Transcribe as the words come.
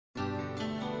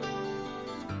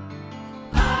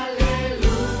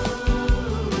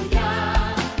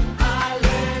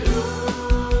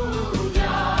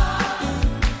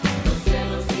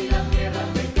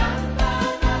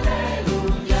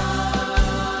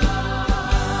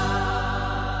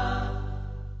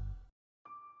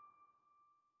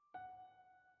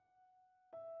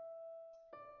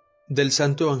Del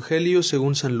Santo Evangelio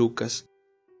según San Lucas.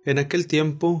 En aquel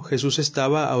tiempo Jesús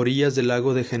estaba a orillas del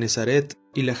lago de Genesaret,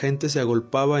 y la gente se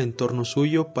agolpaba en torno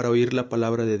suyo para oír la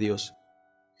palabra de Dios.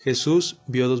 Jesús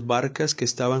vio 2 barcas que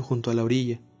estaban junto a la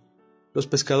orilla. Los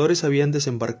pescadores habían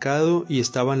desembarcado y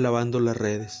estaban lavando las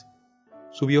redes.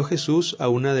 Subió Jesús a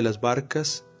una de las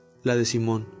barcas, la de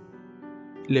Simón.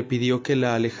 Le pidió que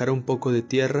la alejara un poco de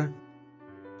tierra,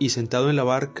 y sentado en la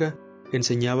barca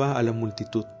enseñaba a la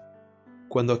multitud.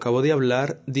 Cuando acabó de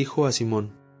hablar, dijo a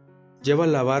Simón: «Lleva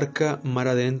la barca mar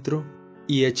adentro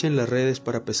y echen las redes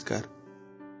para pescar».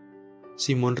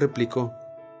 Simón replicó: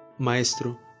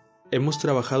 «Maestro, hemos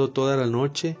trabajado toda la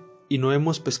noche y no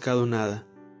hemos pescado nada,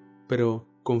 pero,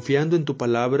 confiando en tu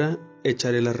palabra,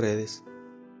 echaré las redes».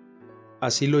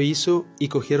 Así lo hizo, y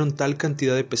cogieron tal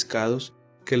cantidad de pescados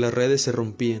que las redes se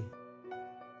rompían.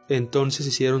 Entonces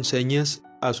hicieron señas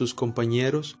a sus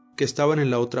compañeros que estaban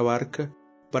en la otra barca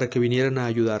para que vinieran a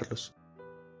ayudarlos.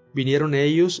 Vinieron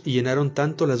ellos y llenaron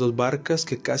tanto las 2 barcas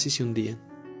que casi se hundían.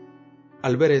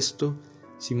 Al ver esto,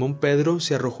 Simón Pedro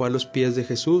se arrojó a los pies de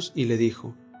Jesús y le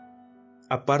dijo: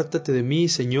 «Apártate de mí,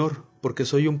 Señor, porque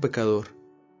soy un pecador»,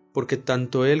 porque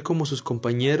tanto él como sus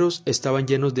compañeros estaban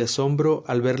llenos de asombro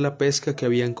al ver la pesca que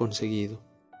habían conseguido.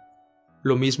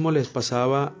 Lo mismo les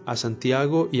pasaba a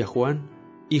Santiago y a Juan,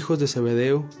 hijos de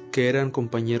Zebedeo, que eran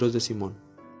compañeros de Simón.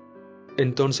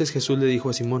 Entonces Jesús le dijo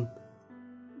a Simón: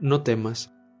 «No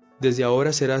temas, desde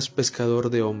ahora serás pescador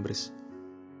de hombres».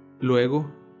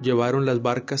 Luego llevaron las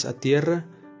barcas a tierra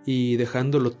y,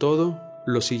 dejándolo todo,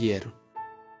 lo siguieron.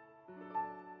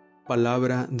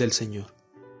 Palabra del Señor.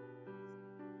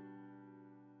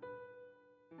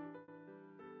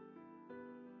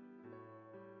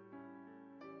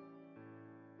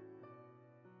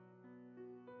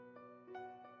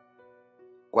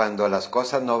 Cuando las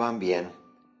cosas no van bien,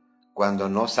 cuando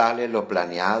no sale lo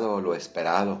planeado o lo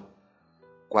esperado,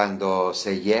 cuando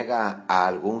se llega a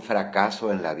algún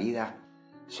fracaso en la vida,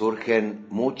 surgen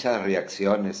muchas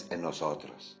reacciones en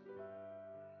nosotros.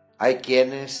 Hay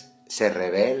quienes se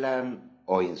rebelan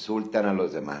o insultan a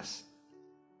los demás.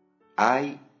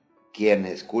 Hay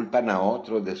quienes culpan a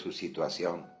otros de su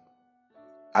situación.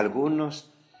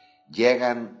 Algunos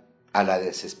llegan a la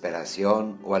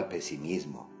desesperación o al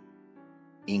pesimismo.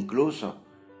 Incluso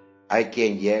hay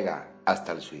quien llega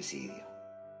hasta el suicidio.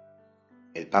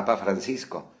 El Papa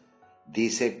Francisco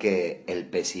dice que el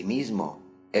pesimismo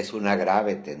es una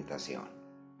grave tentación.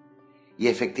 Y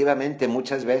efectivamente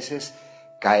muchas veces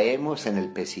caemos en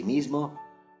el pesimismo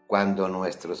cuando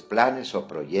nuestros planes o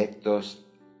proyectos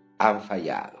han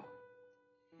fallado.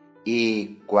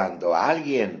 Y cuando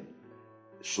alguien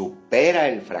supera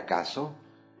el fracaso,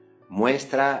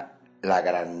 muestra la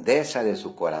grandeza de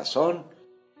su corazón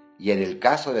y, en el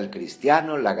caso del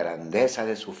cristiano, la grandeza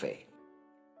de su fe.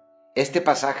 Este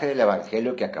pasaje del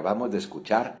Evangelio que acabamos de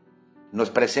escuchar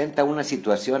nos presenta una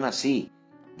situación así,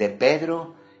 de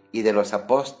Pedro y de los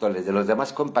apóstoles, de los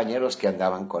demás compañeros que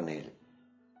andaban con él.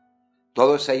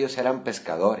 Todos ellos eran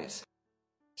pescadores,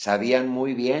 sabían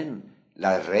muy bien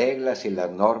las reglas y las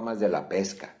normas de la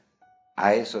pesca,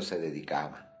 a eso se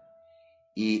dedicaban.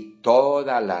 Y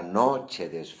toda la noche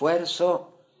de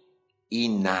esfuerzo y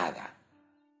nada.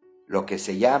 Lo que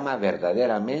se llama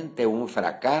verdaderamente un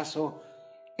fracaso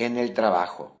en el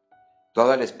trabajo.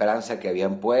 Toda la esperanza que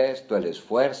habían puesto, el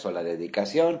esfuerzo, la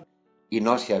dedicación, y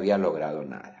no se había logrado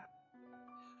nada.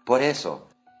 Por eso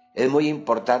es muy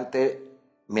importante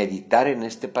meditar en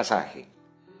este pasaje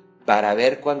para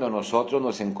ver cuando nosotros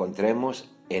nos encontremos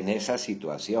en esa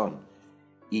situación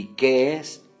y qué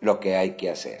es lo que hay que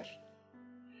hacer.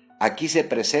 Aquí se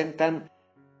presentan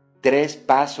 3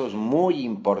 pasos muy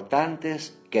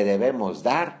importantes que debemos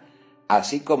dar,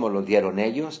 así como lo dieron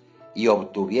ellos, y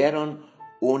obtuvieron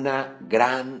una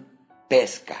gran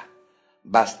pesca,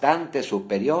 bastante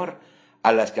superior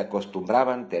a las que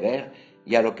acostumbraban tener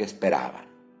y a lo que esperaban.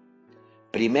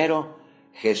 Primero,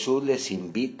 Jesús les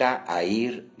invita a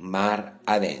ir mar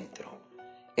adentro.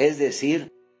 Es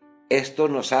decir, esto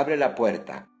nos abre la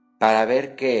puerta para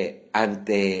ver que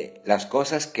ante las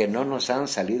cosas que no nos han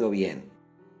salido bien,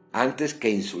 antes que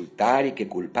insultar y que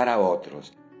culpar a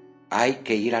otros, hay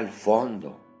que ir al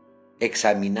fondo,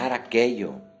 examinar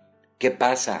aquello. ¿Qué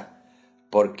pasa?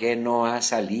 ¿Por qué no ha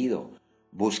salido?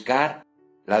 Buscar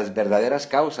las verdaderas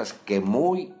causas que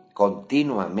muy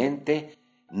continuamente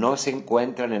no se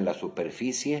encuentran en la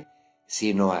superficie,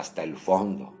 sino hasta el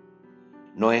fondo.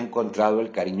 No he encontrado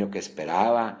el cariño que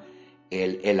esperaba,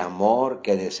 el amor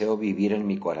que deseo vivir en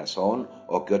mi corazón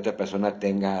o que otra persona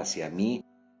tenga hacia mí.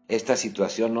 Esta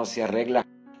situación no se arregla.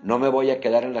 No me voy a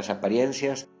quedar en las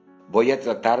apariencias, voy a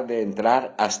tratar de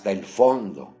entrar hasta el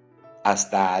fondo,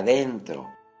 hasta adentro,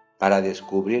 para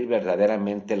descubrir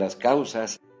verdaderamente las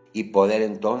causas y poder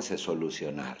entonces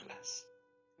solucionarlas.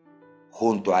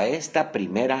 Junto a esta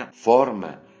primera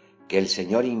forma que el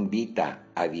Señor invita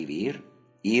a vivir,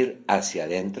 ir hacia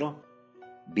adentro,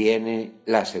 viene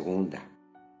la segunda.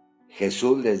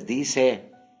 Jesús les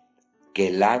dice que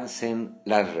lancen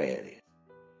las redes.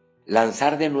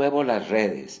 Lanzar de nuevo las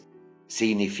redes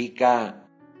significa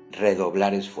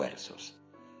redoblar esfuerzos.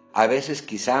 A veces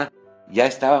quizá ya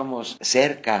estábamos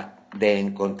cerca de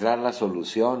encontrar la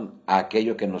solución a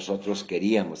aquello que nosotros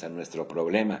queríamos, a nuestro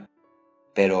problema,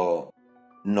 pero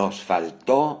nos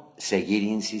faltó seguir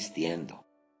insistiendo.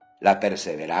 La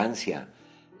perseverancia,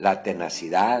 la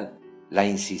tenacidad, la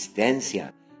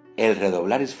insistencia, el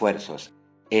redoblar esfuerzos,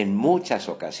 en muchas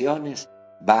ocasiones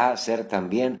va a ser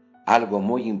también algo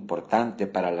muy importante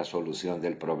para la solución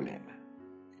del problema.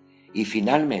 Y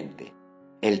finalmente,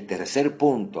 el tercer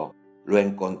punto lo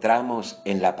encontramos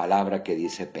en la palabra que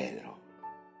dice Pedro.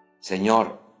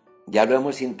 Señor, ya lo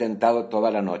hemos intentado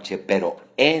toda la noche, pero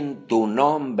en tu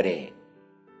nombre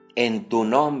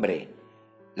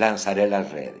lanzaré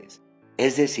las redes.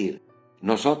 Es decir,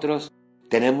 nosotros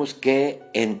tenemos que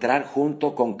entrar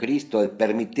junto con Cristo,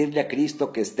 permitirle a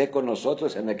Cristo que esté con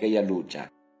nosotros en aquella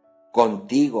lucha,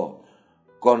 contigo,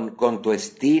 con tu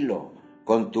estilo,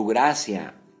 con tu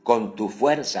gracia, con tu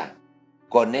fuerza.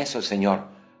 Con eso,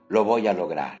 Señor, lo voy a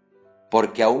lograr.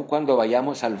 Porque aun cuando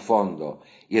vayamos al fondo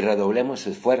y redoblemos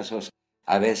esfuerzos,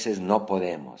 a veces no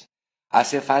podemos.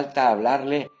 Hace falta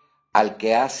hablarle al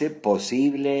que hace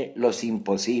posible los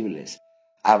imposibles,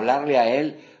 hablarle a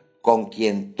Él con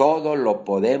quien todo lo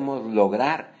podemos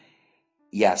lograr,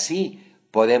 y así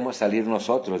podemos salir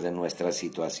nosotros de nuestra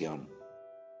situación.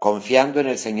 Confiando en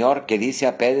el Señor que dice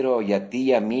a Pedro y a ti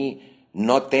y a mí,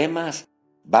 no temas,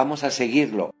 vamos a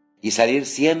seguirlo y salir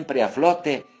siempre a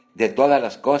flote de todas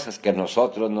las cosas que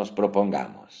nosotros nos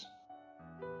propongamos.